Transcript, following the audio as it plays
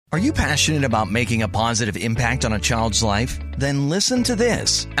Are you passionate about making a positive impact on a child's life? Then listen to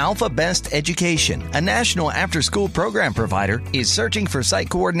this. Alpha Best Education, a national after-school program provider, is searching for site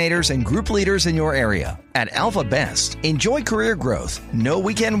coordinators and group leaders in your area. At Alpha Best, enjoy career growth, no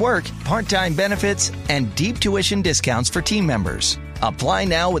weekend work, part-time benefits, and deep tuition discounts for team members. Apply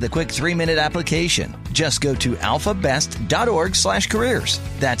now with a quick 3-minute application. Just go to alphabest.org/careers.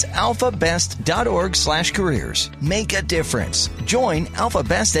 That's alphabest.org/careers. Make a difference. Join Alpha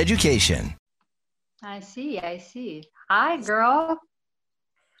Best Education. I see. Hi, girl.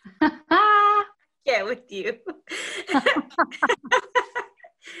 Yeah, with you.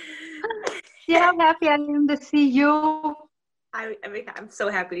 See how happy I am to see you. I'm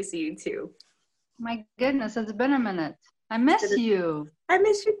so happy to see you too. My goodness, it's been a minute. I miss you. I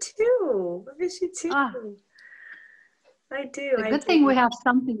miss you too. I do. The good thing we have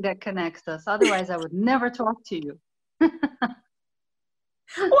something that connects us. Otherwise, I would never talk to you.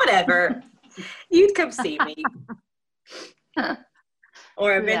 Whatever. You'd come see me.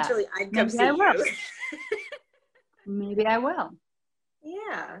 Or eventually I'd come see you. Maybe I will.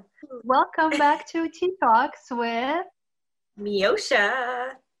 Yeah. Welcome back to Tea Talks with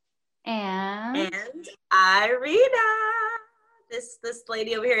Miosha and Irina. This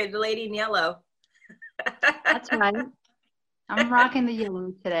lady over here, the lady in yellow. That's right. I'm rocking the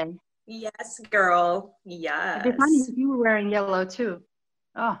yellow today. Yes, girl. Yes. It'd be funny if you were wearing yellow too.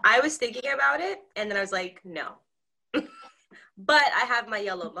 Oh. I was thinking about it, and then I was like, no. But I have my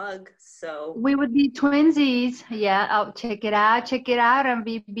yellow mug, so. We would be twinsies. Yeah. Oh, check it out on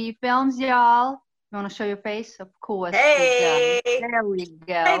BB Films, y'all. You want to show your face? Of course. Hey. There we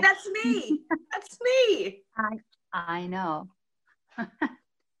go. Hey, that's me. That's me. I know.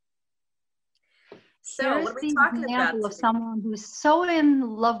 So here's what are we talking about of someone who's so in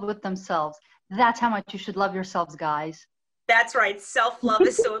love with themselves. That's how much you should love yourselves, guys. That's right. Self-love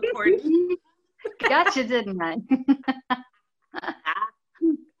is so important. Gotcha, didn't I?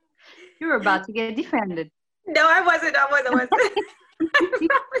 You were about to get defended. No, I wasn't. I promise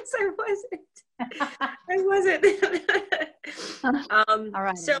I wasn't. All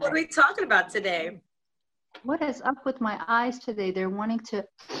right. So what are we talking about today? What is up with my eyes today? They're wanting to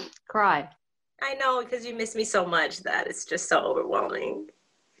cry. I know, because you miss me so much that it's just so overwhelming.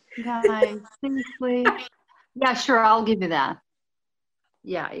 Guys, seriously. Yeah, sure, I'll give you that.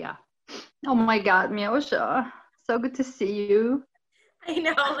 Yeah. Oh my God, Miosha. So good to see you. I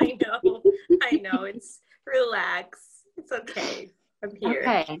know. It's relax. It's okay. I'm here.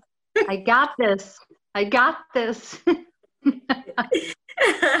 Okay. I got this.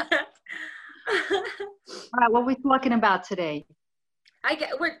 All right, what are we talking about today?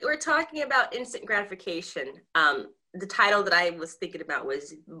 We're talking about instant gratification. The title that I was thinking about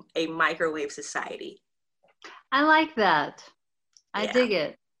was A Microwave Society. I like that. I dig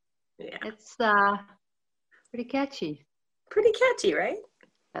it. Yeah. It's pretty catchy. Pretty catchy, right?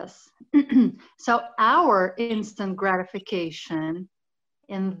 Yes. So our instant gratification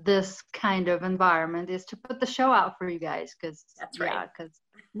in this kind of environment is to put the show out for you guys because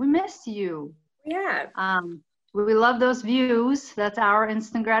we miss you. Yeah. We love those views. That's our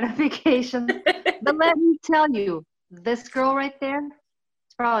instant gratification. But let me tell you, this girl right there,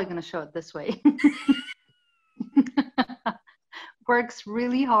 it's probably going to show it this way. Works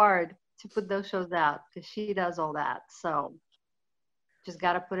really hard to put those shows out because she does all that. So just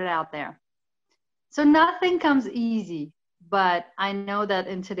got to put it out there. So nothing comes easy, but I know that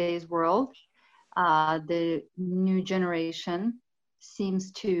in today's world, the new generation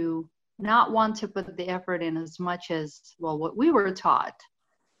seems to not want to put the effort in as much as, well, what we were taught.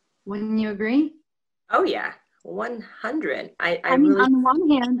 Wouldn't you agree? Oh, yeah. 100. I mean, really, on one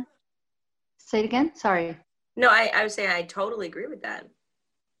hand, say it again. Sorry. No, I was saying I totally agree with that.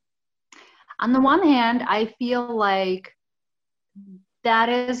 On the one hand, I feel like that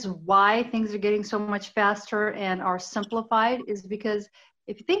is why things are getting so much faster and are simplified, is because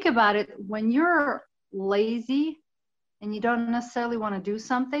if you think about it, when you're lazy and you don't necessarily want to do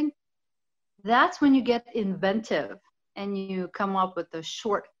something, that's when you get inventive and you come up with the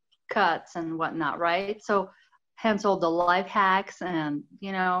shortcuts and whatnot, right? So hence all the life hacks and,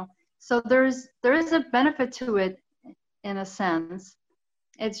 so there is a benefit to it in a sense.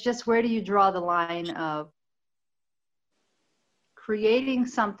 It's just, where do you draw the line of creating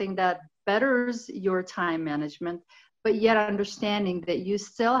something that betters your time management, but yet understanding that you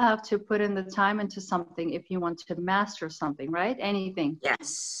still have to put in the time into something if you want to master something, right? Anything.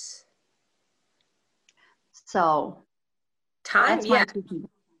 Yes. So time, yeah.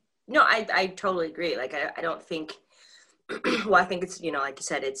 No, I totally agree. Like, I don't think, well, I think it's, like you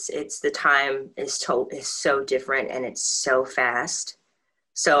said, it's the time is so different and it's so fast.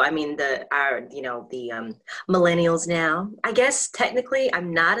 So, I mean, the millennials now, I guess technically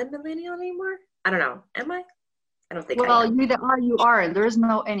I'm not a millennial anymore. I don't know. Am I? I don't think I Well, am. you either are, you aren't. There is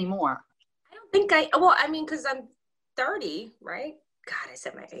no anymore. I don't think well, I mean, because I'm 30, right? God, I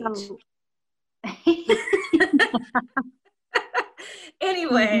said my age. So,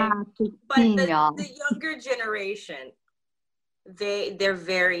 Anyway, not but 16, y'all. the younger generation, they're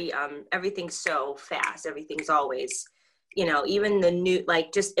very everything's so fast. Everything's always, even the new,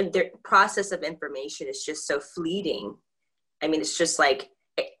 like, just in their process of information is just so fleeting. I mean, it's just like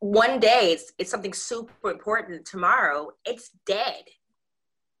one day it's something super important. Tomorrow it's dead.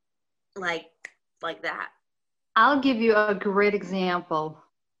 Like that. I'll give you a great example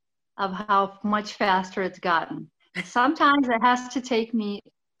of how much faster it's gotten. Sometimes it has to take me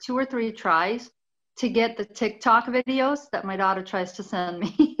 2 or 3 tries to get the TikTok videos that my daughter tries to send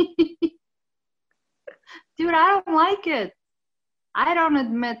me. Dude, I don't like it. I don't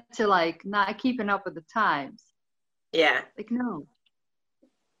admit to like not keeping up with the times. Yeah. Like, no.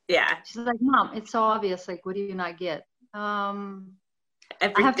 Yeah. She's like, Mom, it's so obvious. Like, what do you not get? I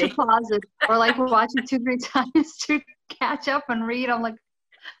have to Everything. pause it or like watch it 2, 3 times to catch up and read. I'm like,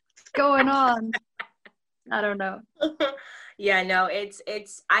 what's going on? I don't know. Yeah, no, it's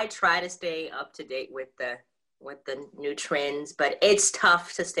I try to stay up to date with the new trends, but it's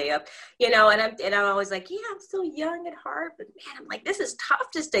tough to stay up, and I'm always like, yeah, I'm still young at heart, but man, I'm like, this is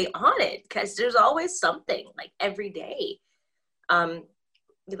tough to stay on it because there's always something like every day.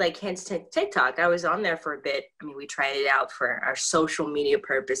 Like hence TikTok, I was on there for a bit. I mean, we tried it out for our social media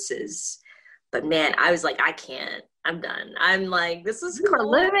purposes, but man, I was like, I can't. I'm done. I'm like, this is You were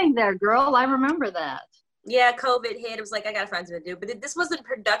cool. living there, girl. I remember that. Yeah, COVID hit. It was like, I gotta find something to do, but this wasn't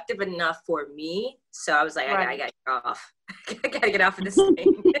productive enough for me. So I was like, Right. I gotta get off. I gotta get off of this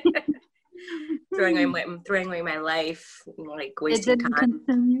thing. throwing away my life, like wasting It didn't time.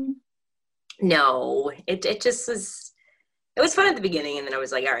 continue. No, it just was. It was fun at the beginning, and then I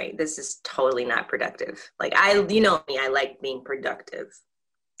was like, all right, this is totally not productive. Like you know me, I like being productive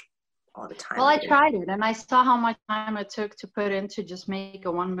all the time. Well, I tried it and I saw how much time it took to put in to just make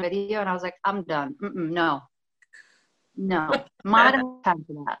a 1 video, and I was like, I'm done. No, Mom, I don't have time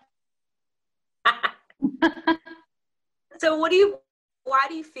for that. So why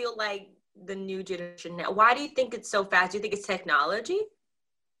do you feel like the new generation now, why do you think it's so fast? Do you think it's technology?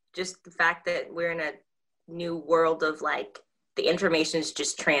 Just the fact that we're in a new world of like the information is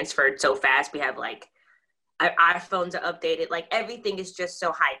just transferred so fast. We have like our iPhones are updated. Like everything is just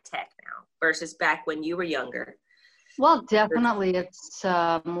so high tech now versus back when you were younger. Well, definitely it's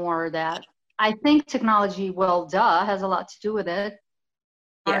more that I think technology, well, has a lot to do with it.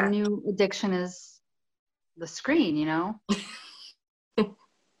 Yeah. Our new addiction is the screen,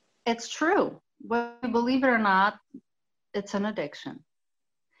 It's true. Whether you believe it or not, it's an addiction.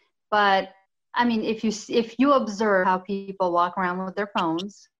 But I mean, if you observe how people walk around with their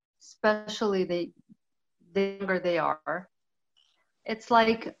phones, especially the younger they are, it's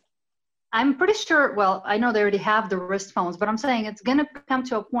like, I'm pretty sure, well, I know they already have the wrist phones, but I'm saying it's going to come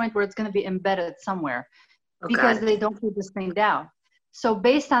to a point where it's going to be embedded somewhere because they don't put this thing down. So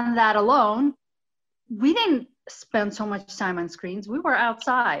based on that alone, we didn't spend so much time on screens. We were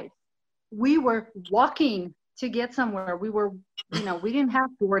outside. We were walking to get somewhere. We were, we didn't have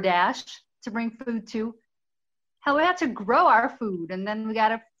DoorDash to bring food to. Hell, we had to grow our food, and then we got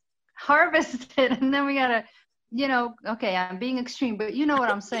to harvest it, and then we got to, okay, I'm being extreme, but you know what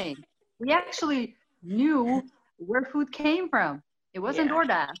I'm saying. We actually knew where food came from. It wasn't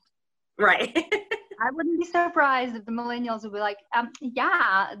DoorDash. Right. I wouldn't be surprised if the millennials would be like,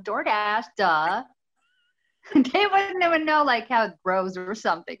 yeah, DoorDash, duh. They wouldn't even know like how it grows or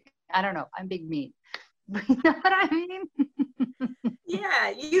something. I don't know. I'm being mean. But you know what I mean?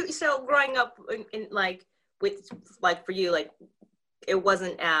 Yeah. So growing up in like with like for you, like it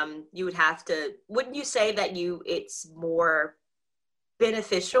wasn't you would have to, wouldn't you say that it's more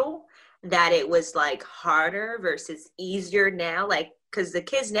beneficial that it was like harder versus easier now? Like, because the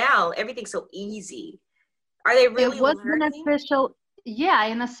kids now, everything's so easy. Are they really It was learning? beneficial, yeah,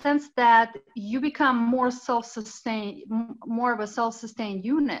 in a sense that you become more self-sustained, more of a self-sustained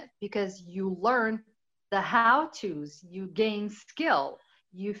unit because you learn the how-tos, you gain skill,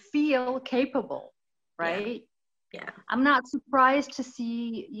 you feel capable, right? Yeah. I'm not surprised to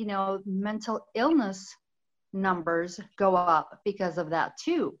see, mental illness numbers go up because of that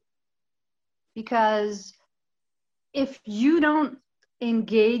too. Because if you don't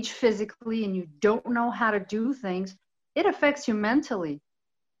engage physically and you don't know how to do things, it affects you mentally.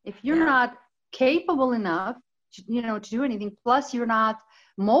 If you're not capable enough, to do anything, plus you're not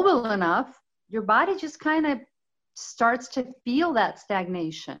mobile enough, your body just kind of starts to feel that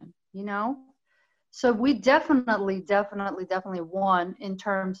stagnation, you know? So we definitely won in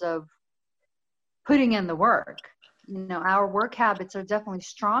terms of putting in the work. You know, our work habits are definitely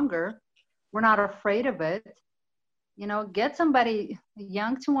stronger. We're not afraid of it. You know, get somebody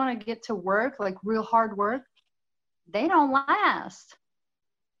young to want to get to work, like real hard work, they don't last,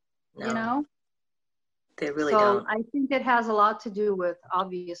 No, you know? they really So don't. I think it has a lot to do with,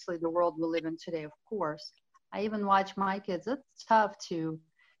 obviously, the world we live in today, of course. I even watch my kids. It's tough to,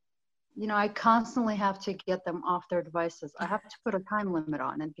 you know, I constantly have to get them off their devices. I have to put a time limit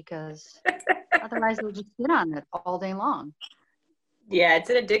on it because otherwise they'll just sit on it all day long. Yeah, it's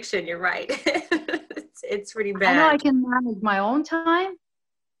an addiction. You're right. It's pretty I know I bad. can manage my own time,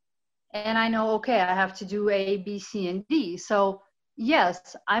 and I know, okay, I have to do A, B, C, and D. So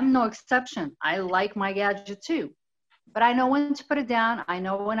yes, I'm no exception. I like my gadget too, but I know when to put it down. I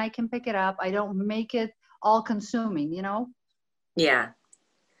know when I can pick it up. I don't make it all consuming, you know? Yeah,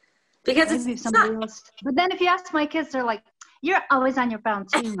 because Maybe if it's somebody not. else, but then if you ask my kids, they're like, you're always on your phone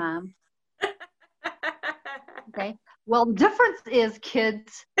too, Mom. Okay. Well, the difference is,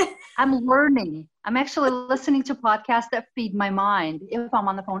 kids, I'm learning. I'm actually listening to podcasts that feed my mind if I'm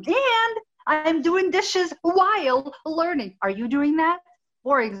on the phone. And I'm doing dishes while learning. Are you doing that?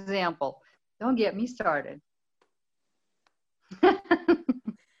 For example, don't get me started.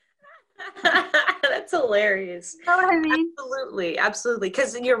 That's hilarious. You know what I mean? Absolutely, absolutely.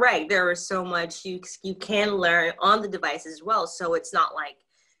 Because you're right. There is so much you can learn on the device as well. So it's not like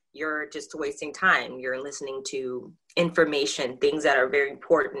you're just wasting time. You're listening to information, things that are very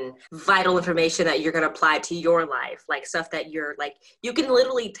important, vital information that you're going to apply to your life, like stuff that you're like. You can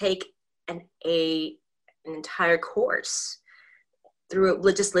literally take an entire course through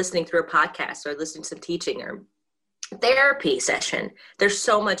just listening through a podcast or listening to some teaching or therapy session. There's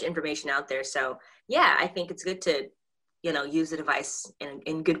so much information out there. So yeah, I think it's good to, use the device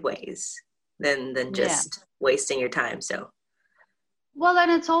in good ways than Yeah. just wasting your time. So Well,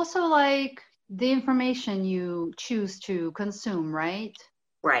 and it's also like the information you choose to consume, right?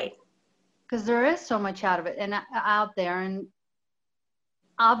 right. Because there is so much out of it and out there, and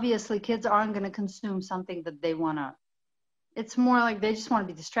obviously kids aren't going to consume something that they want to. It's more like they just want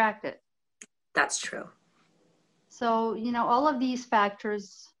to be distracted. That's true. So, you know, all of these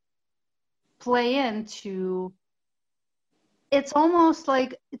factors play into, it's almost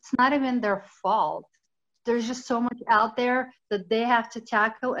like it's not even their fault. There's just so much out there that they have to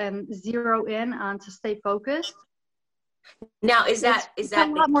tackle and zero in on to stay focused. Now, is It's a that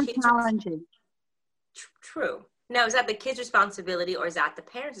the lot more kids? challenging. True. Now, is that the kid's responsibility or is that the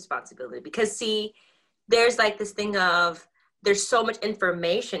parent's responsibility? Because see, there's like this thing of there's so much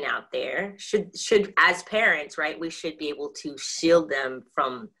information out there. Should as parents, right? We should be able to shield them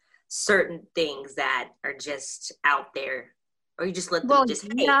from certain things that are just out there, or you just let them Well, just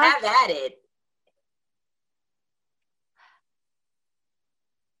hey yeah, have at it.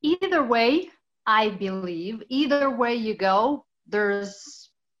 either way, I believe, either way you go,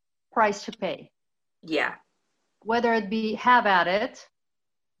 there's price to pay. Yeah. Whether it be have at it,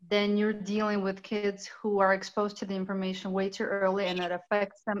 then you're dealing with kids who are exposed to the information way too early and it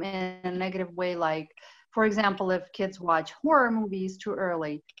affects them in a negative way. Like, for example, if kids watch horror movies too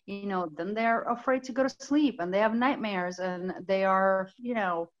early, you know, then they're afraid to go to sleep and they have nightmares and they are, you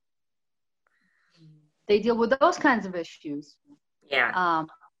know, they deal with those kinds of issues. Yeah.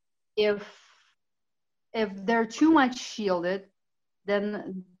 If they're too much shielded,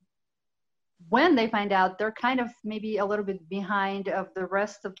 then when they find out, they're kind of maybe a little bit behind of the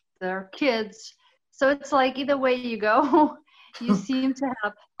rest of their kids. So it's like either way you go, you seem to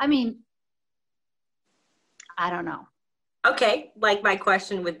have, I mean, I don't know. Okay. Like my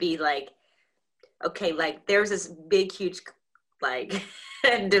question would be like, okay, like there's this big, huge like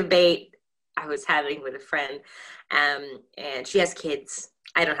debate I was having with a friend, and she has kids.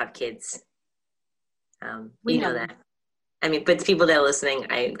 I don't have kids. We You know know them. that. I mean, but the people that are listening,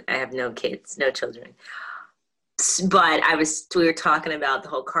 I have no kids, no children. But we were talking about the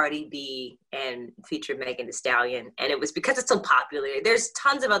whole Cardi B and feature Megan Thee Stallion, and it was because it's so popular. There's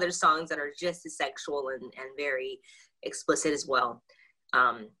tons of other songs that are just as sexual and very explicit as well,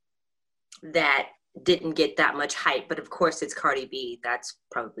 that didn't get that much hype. But of course, it's Cardi B. That's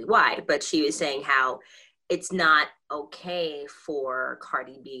probably why. But she was saying how it's not okay for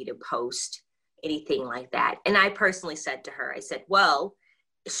Cardi B to post anything like that. And I personally said to her, I said, well,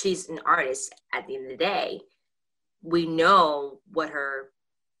 she's an artist at the end of the day. We know what her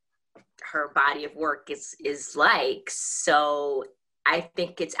body of work is like. So I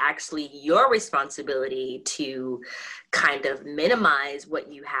think it's actually your responsibility to kind of minimize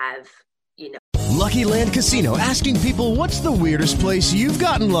what you have, Lucky Land Casino, asking people, what's the weirdest place you've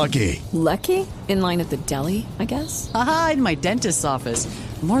gotten lucky? Lucky? In line at the deli, I guess? Aha, in my dentist's office.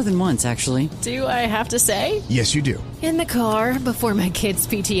 More than once, actually. Do I have to say? Yes, you do. In the car before my kids'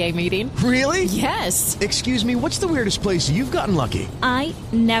 PTA meeting. Really? Yes. Excuse me, what's the weirdest place you've gotten lucky? I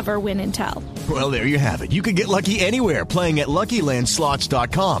never win and tell. Well, there you have it. You can get lucky anywhere, playing at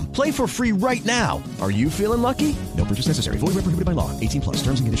LuckyLandSlots.com. Play for free right now. Are you feeling lucky? No purchase necessary. Void where prohibited by law. 18 plus.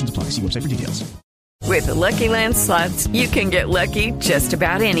 Terms and conditions apply. See website for details. With the Lucky Land Slots, you can get lucky just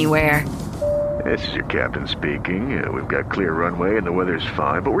about anywhere. This is your captain speaking. We've got clear runway and the weather's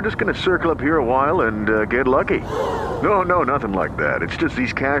fine, but we're just going to circle up here a while and get lucky. No, nothing like that. It's just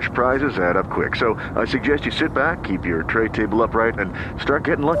these cash prizes add up quick. So I suggest you sit back, keep your tray table upright, and start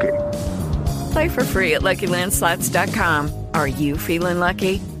getting lucky. Play for free at LuckyLandSlots.com. Are you feeling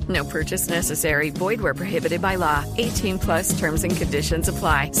lucky? No purchase necessary. Void where prohibited by law. 18 plus terms and conditions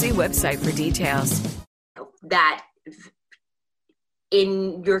apply. See website for details. That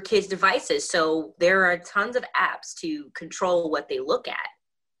in your kids' devices. So there are tons of apps to control what they look at.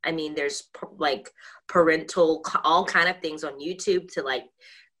 I mean, there's like parental, all kind of things on YouTube to like,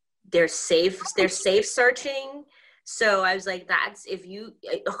 they're safe searching. So I was like, that's, if you,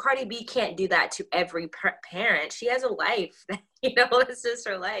 Cardi B can't do that to every parent. She has a life, it's just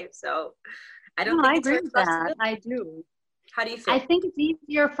her life. So I don't think I agree with that. I do. How do you feel? I think it's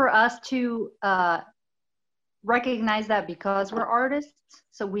easier for us to recognize that because we're artists.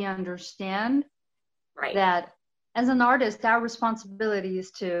 So we understand that as an artist, our responsibility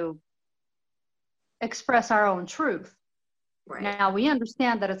is to express our own truth. Right. Now, we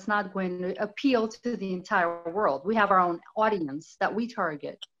understand that it's not going to appeal to the entire world. We have our own audience that we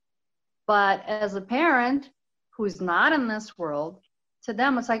target. But as a parent who's not in this world, to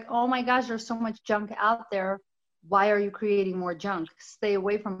them, it's like, oh my gosh, there's so much junk out there. Why are you creating more junk? Stay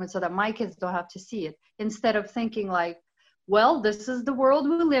away from it so that my kids don't have to see it. Instead of thinking like, well, this is the world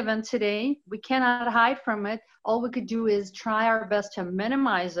we live in today. We cannot hide from it. All we could do is try our best to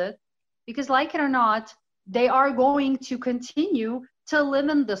minimize it. Because like it or not, they are going to continue to live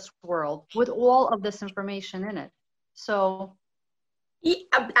in this world with all of this information in it. So,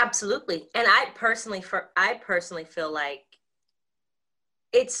 yeah, absolutely. And I personally feel like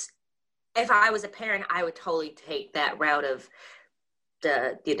it's, if I was a parent, I would totally take that route of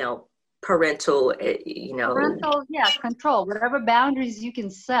the, parental, control, whatever boundaries you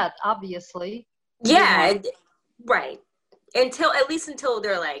can set, obviously. Yeah, right. At least until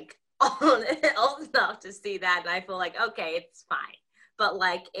they're like, old enough to see that, and I feel like, okay, it's fine. But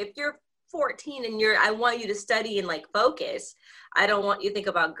like, if you're 14 and I want you to study and like focus, I don't want you to think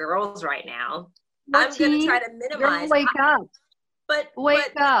about girls right now. 14, I'm gonna try to minimize. Wake up.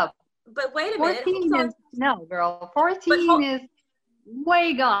 Wake up. But wait a minute. 14 is no, girl. 14 is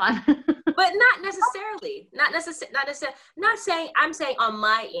way gone. But not necessarily. Not saying. I'm saying on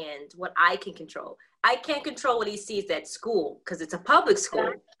my end what I can control. I can't control what he sees at school because it's a public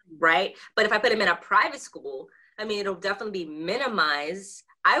school, right? But if I put him in a private school, I mean, it'll definitely be minimized.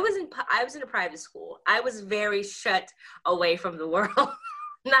 I was in a private school. I was very shut away from the world.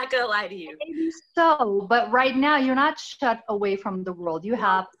 Not gonna lie to you. Maybe so, but right now you're not shut away from the world. You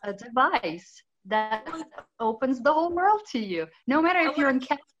have a device that opens the whole world to you. No matter if you're in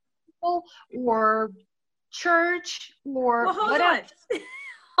Catholic school or church or whatever.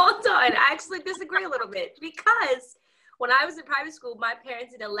 Hold on. I actually disagree a little bit because when I was in private school, my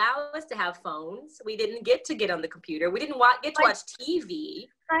parents didn't allow us to have phones. We didn't get to get on the computer. We didn't get to watch TV.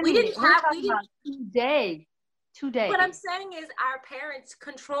 We didn't have today. What I'm saying is our parents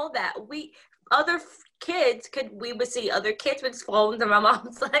control that. We would see other kids with phones, and my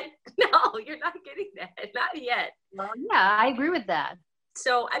mom's like, "No, you're not getting that, not yet." Well, yeah, I agree with that.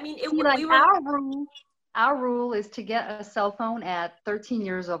 So I mean, our rule is to get a cell phone at 13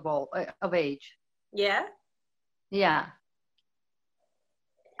 years of age. Yeah. Yeah.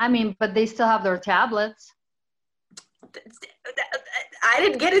 I mean, but they still have their tablets. I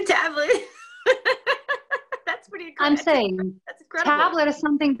didn't get a tablet. That's pretty incredible. I'm saying that's incredible. Tablet is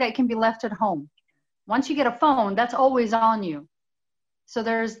something that can be left at home. Once you get a phone, that's always on you. So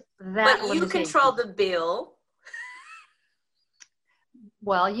there's that. But you control the bill.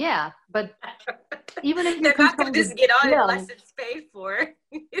 Well, yeah, but even if they're not going to just get on it unless it's paid for.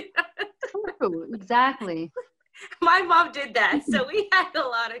 True, exactly. My mom did that, so we had a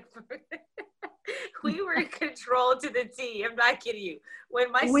lot of. We were in control to the T. I'm not kidding you.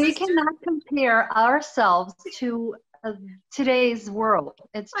 We cannot compare ourselves to today's world.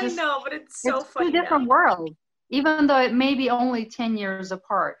 It's just, I know, but it's so funny. Two different worlds, even though it may be only 10 years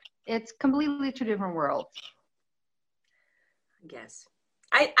apart. It's completely two different worlds. I guess.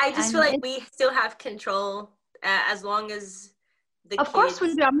 I just feel like we still have control as long as the of kids. course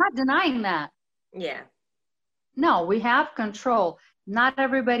we do. I'm not denying that. Yeah. No, we have control. Not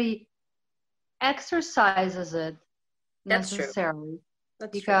everybody exercises it That's necessarily. true.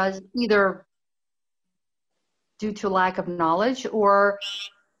 That's because true. either due to lack of knowledge or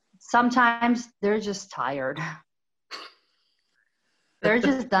sometimes they're just tired. They're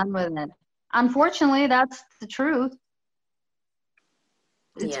just done with it. Unfortunately, that's the truth.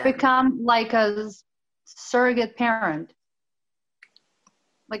 It's become like a surrogate parent.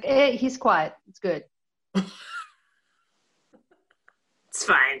 Like, hey, he's quiet. It's good. It's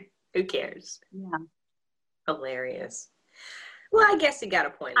fine. Who cares? Yeah. Hilarious. Well, I guess you got a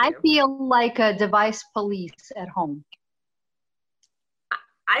point I there. feel like a device police at home.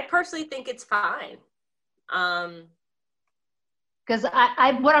 I personally think it's fine. Because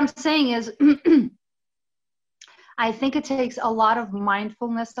what I'm saying is, I think it takes a lot of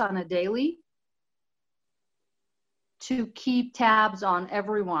mindfulness on a daily to keep tabs on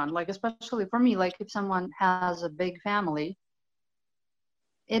everyone. Like, especially for me, like if someone has a big family,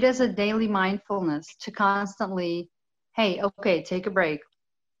 it is a daily mindfulness to constantly, hey, okay, take a break,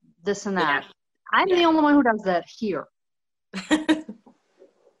 this and that. Yeah. I'm the only one who does that here.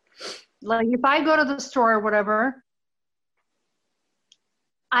 Like if I go to the store or whatever,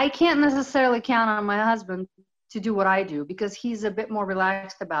 I can't necessarily count on my husband to do what I do because he's a bit more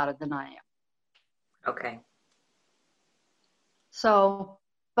relaxed about it than I am. Okay. So,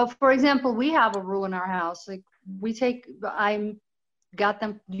 but for example, we have a rule in our house. Like I got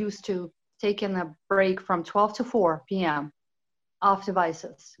them used to taking a break from 12 to 4 p.m. off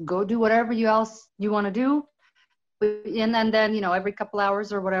devices. Go do whatever else you want to do. And then, every couple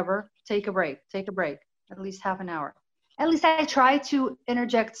hours or whatever, take a break, at least half an hour. At least I try to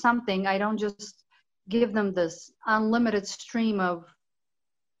interject something. I don't just give them this unlimited stream of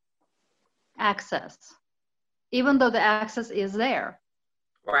access, even though the access is there.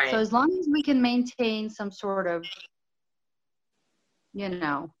 Right. So as long as we can maintain some sort of,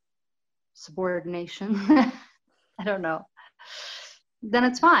 subordination, I don't know, then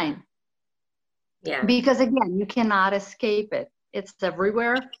it's fine. Yeah. Because again, you cannot escape it. It's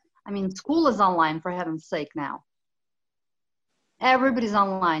everywhere. I mean, school is online for heaven's sake now. Everybody's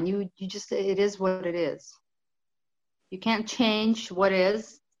online. It is what it is. You can't change what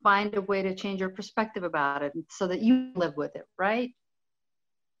is. Find a way to change your perspective about it so that you live with it, right?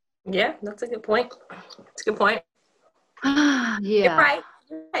 Yeah, that's a good point. That's a good point. Yeah. You're right.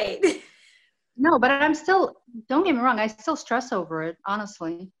 You're right. No, but don't get me wrong, I still stress over it,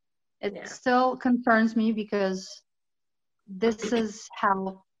 honestly. It still concerns me because this is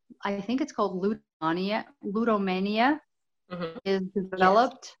how, I think it's called ludomania is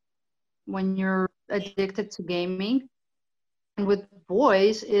developed when you're addicted to gaming. And with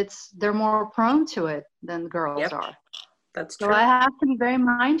boys, they're more prone to it than girls are. That's true. So I have to be very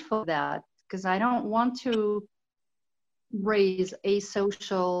mindful of that because I don't want to raise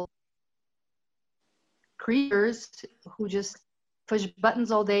asocial creatures who just push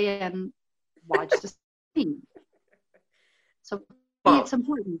buttons all day and watch the screen. So it's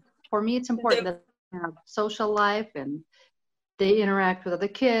important. For me, it's important that they have social life and they interact with other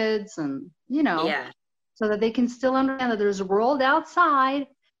kids and, so that they can still understand that there's a world outside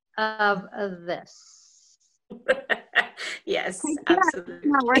of this. Yes,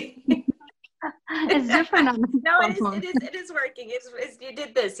 absolutely. It's different on the No, it is working. You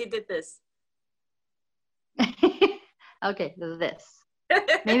did this. Okay, this.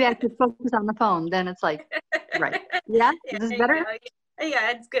 Maybe I could focus on the phone. Then it's like, right. Yeah? Is this better?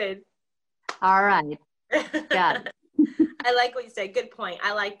 Yeah, it's good. All right. Got it. I like what you said. Good point.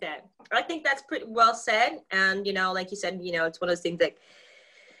 I like that. I think that's pretty well said. And, like you said, it's one of those things that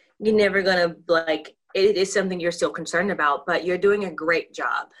you're never going to, it is something you're still concerned about, but you're doing a great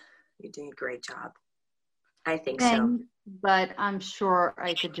job. You're doing a great job. I think so. But I'm sure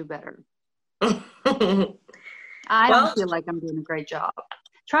I could do better. I don't feel like I'm doing a great job.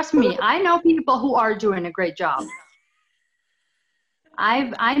 Trust me, I know people who are doing a great job.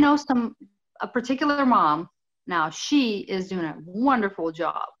 I know a particular mom. Now she is doing a wonderful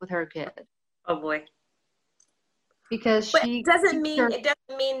job with her kid. Oh boy. Because it doesn't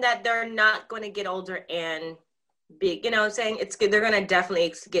mean that they're not going to get older and big. You know what I'm saying? It's good. They're going to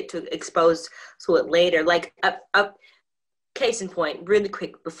definitely get exposed to it later. Like a case in point, really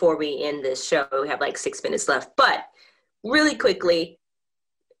quick before we end this show, we have 6 minutes left. But really quickly,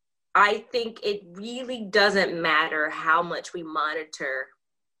 I think it really doesn't matter how much we monitor.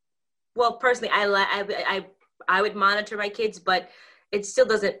 Well, personally, I would monitor my kids, but it still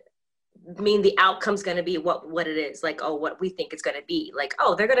doesn't mean the outcome's going to be what it is. Like, oh, what we think it's going to be. Like,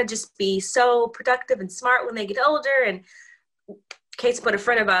 oh, they're going to just be so productive and smart when they get older. And case but a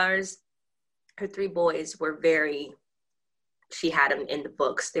friend of ours, her 3 boys were she had them in the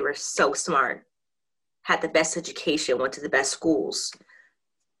books. They were so smart, had the best education, went to the best schools.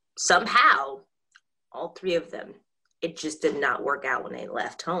 Somehow, all 3 of them, it just did not work out when they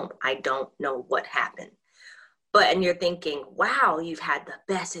left home. I don't know what happened. And you're thinking, wow, you've had the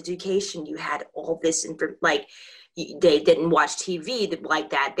best education. You had all this, they didn't watch TV like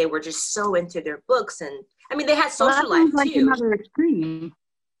that. They were just so into their books. And I mean, they had social life too. Like another extreme.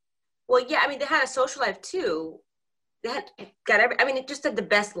 Well, yeah, I mean, they had a social life too. They had it just had the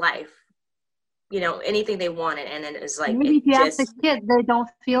best life, anything they wanted. And then it was like, maybe if you ask the kids, they don't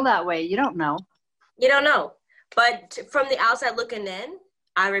feel that way. You don't know. You don't know. But from the outside looking in,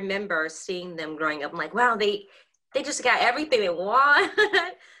 I remember seeing them growing up. I'm like, wow, they just got everything they want.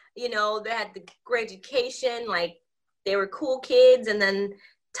 They had the great education. Like, they were cool kids. And then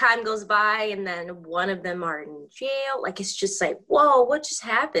time goes by, and then one of them are in jail. Like, it's just like, whoa, what just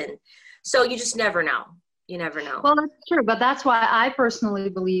happened? So you just never know. You never know. Well, that's true. But that's why I personally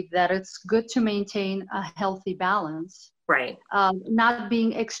believe that it's good to maintain a healthy balance. Right. Not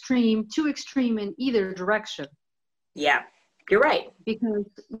being too extreme in either direction. Yeah. You're right. Because,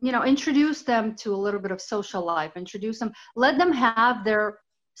 introduce them to a little bit of social life, let them have their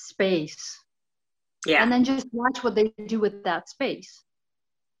space. Yeah. And then just watch what they do with that space.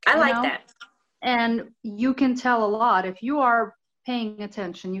 I like that. And you can tell a lot. If you are paying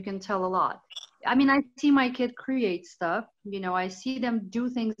attention, you can tell a lot. I mean, I see my kid create stuff, I see them do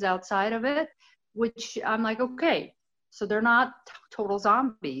things outside of it, which I'm like, okay, so they're not total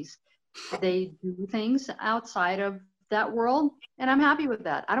zombies. They do things outside of that world, and I'm happy with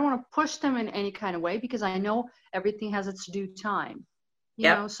that. I don't want to push them in any kind of way because I know everything has its due time. You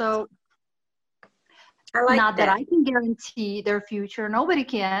know, so I like not that I can guarantee their future. Nobody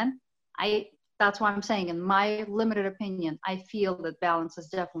can. That's why I'm saying, in my limited opinion, I feel that balance is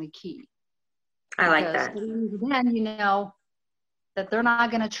definitely key. I like that. Then that they're not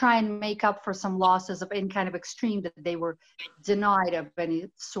going to try and make up for some losses of any kind of extreme that they were denied of any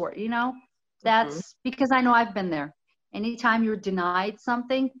sort. That's because I know I've been there. Anytime you're denied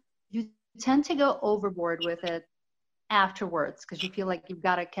something, you tend to go overboard with it afterwards because you feel like you've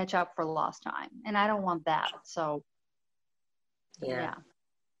got to catch up for lost time. And I don't want that. So, yeah.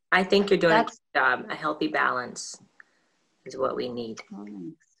 I think you're doing a good job. A healthy balance is what we need.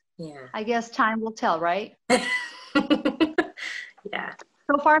 Yeah. I guess time will tell, right? Yeah.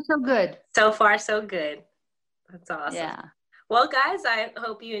 So far, so good. So far, so good. That's awesome. Yeah. Well, guys, I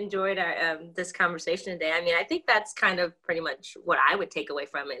hope you enjoyed our this conversation today. I mean, I think that's kind of pretty much what I would take away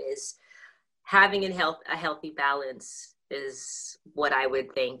from it is having a healthy balance is what I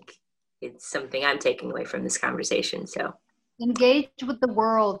would think. It's something I'm taking away from this conversation. So engage with the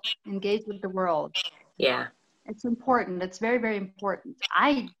world. Engage with the world. Yeah. It's important. It's very, very important.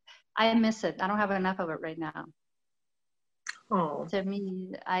 I miss it. I don't have enough of it right now. Oh. To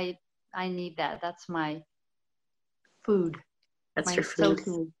me, I need that. That's my food. That's your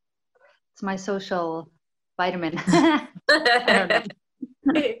food. It's my social vitamin. I don't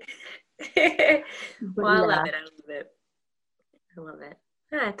know. Well, I love it. I love it.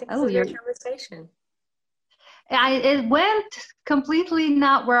 Yeah, I think this is a good conversation. It went completely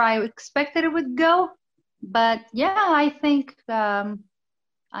not where I expected it would go. But yeah, I think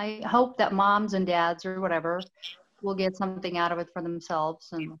I hope that moms and dads or whatever will get something out of it for themselves.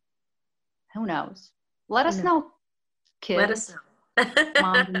 And who knows? Let us know, kids. Let us know.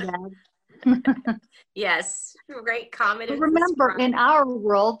 Moms and dads. Yes. Great comment. Remember, in our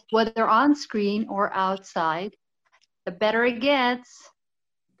world, whether on screen or outside, the better it gets,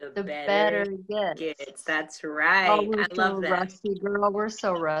 the better it gets. That's right. Oh, we're I love that. Rusty, girl. We're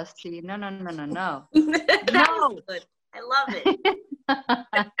so rusty. No. No. I love it.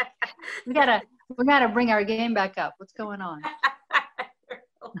 we gotta bring our game back up. What's going on?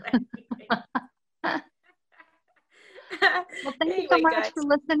 Well, thank you so much for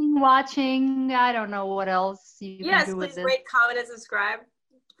listening, watching. I don't know what else you can do with this. Yes, please rate, comment, and subscribe.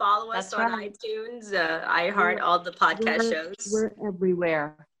 Follow us on iTunes, iHeart, all the podcast shows. We're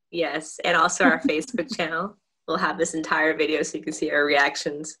everywhere. Yes, and also our Facebook channel. We'll have this entire video so you can see our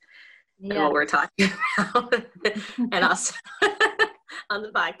reactions and what we're talking about. And also on the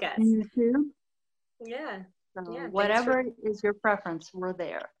podcast. YouTube? Yeah. So whatever is your preference, we're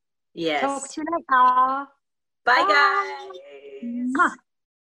there. Yes. Talk to you later. Bye, guys.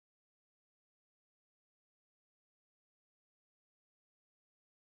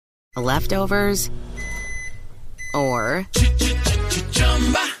 Leftovers or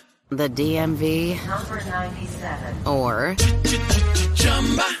the DMV, Number 97. or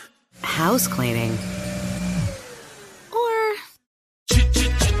house cleaning, or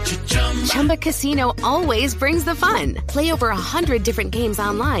Chumba Casino always brings the fun. Play over 100 different games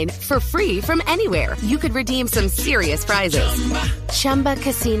online for free from anywhere. You could redeem some serious prizes.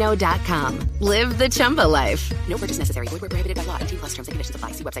 ChumbaCasino.com. Live the Chumba life. No purchase necessary. Void where prohibited by law. 18+ terms and conditions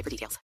apply. See website for details.